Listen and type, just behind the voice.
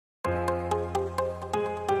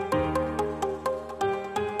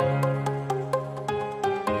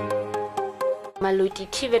Maluti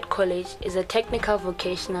TVET College is a technical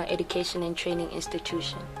vocational education and training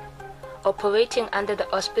institution operating under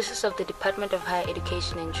the auspices of the Department of Higher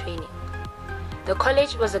Education and Training. The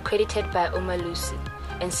college was accredited by Lucy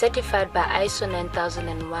and certified by ISO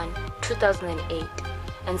 9001-2008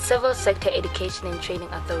 and several sector education and training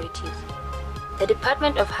authorities. The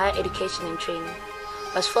Department of Higher Education and Training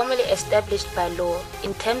was formally established by law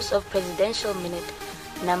in terms of Presidential Minute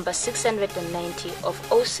number 690 of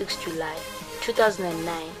 06 July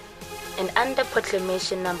 2009 and under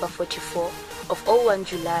Proclamation number 44 of 01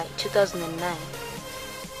 July 2009.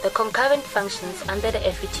 The concurrent functions under the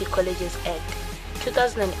FET Colleges Act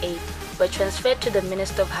 2008 were transferred to the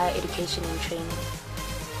Minister of Higher Education and Training.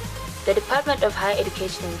 The Department of Higher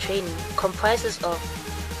Education and Training comprises of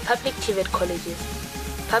public TVET colleges,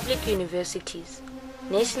 public universities,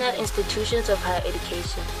 national institutions of higher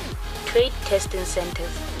education, trade testing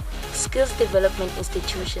centers, skills development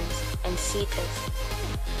institutions, and CETAs.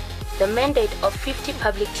 The mandate of 50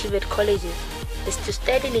 public TVET colleges is to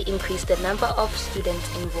steadily increase the number of students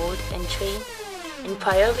enrolled and trained in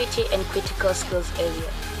priority and critical skills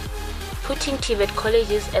areas, putting TVET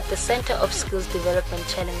colleges at the center of skills development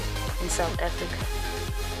challenge in South Africa.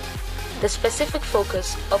 The specific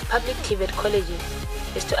focus of public TVET colleges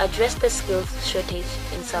is to address the skills shortage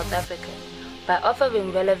in South Africa by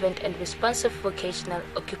offering relevant and responsive vocational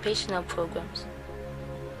occupational programs.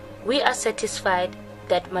 We are satisfied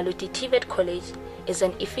that Maluti TVET College is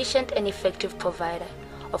an efficient and effective provider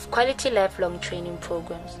of quality lifelong training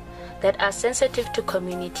programs that are sensitive to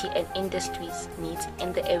community and industry's needs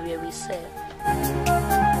in the area we serve.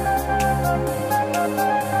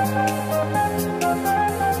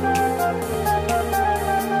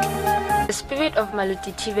 The spirit of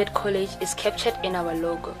Maluti TVET College is captured in our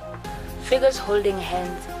logo. Figures holding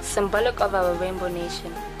hands, symbolic of our rainbow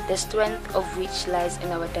nation, the strength of which lies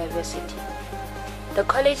in our diversity. The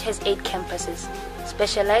college has 8 campuses,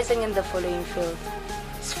 specializing in the following fields: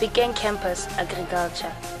 Sfikeng Campus,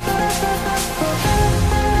 Agriculture;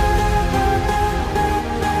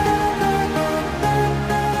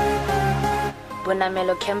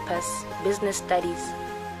 Bonamelo Campus, Business Studies;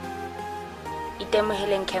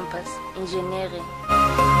 Itemoheleng Campus, Engineering;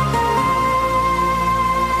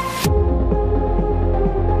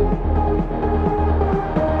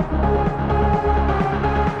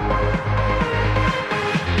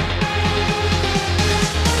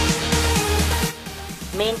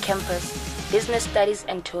 Main Campus, Business Studies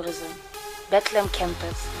and Tourism; Bethlehem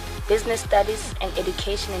Campus, Business Studies and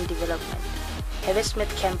Education and Development;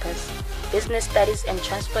 Smith Campus, Business Studies and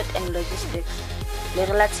Transport and Logistics;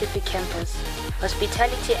 Lerelatsifi Campus,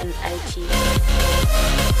 Hospitality and IT;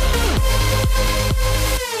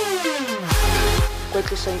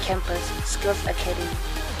 Kwetlisong Campus, Skills Academy.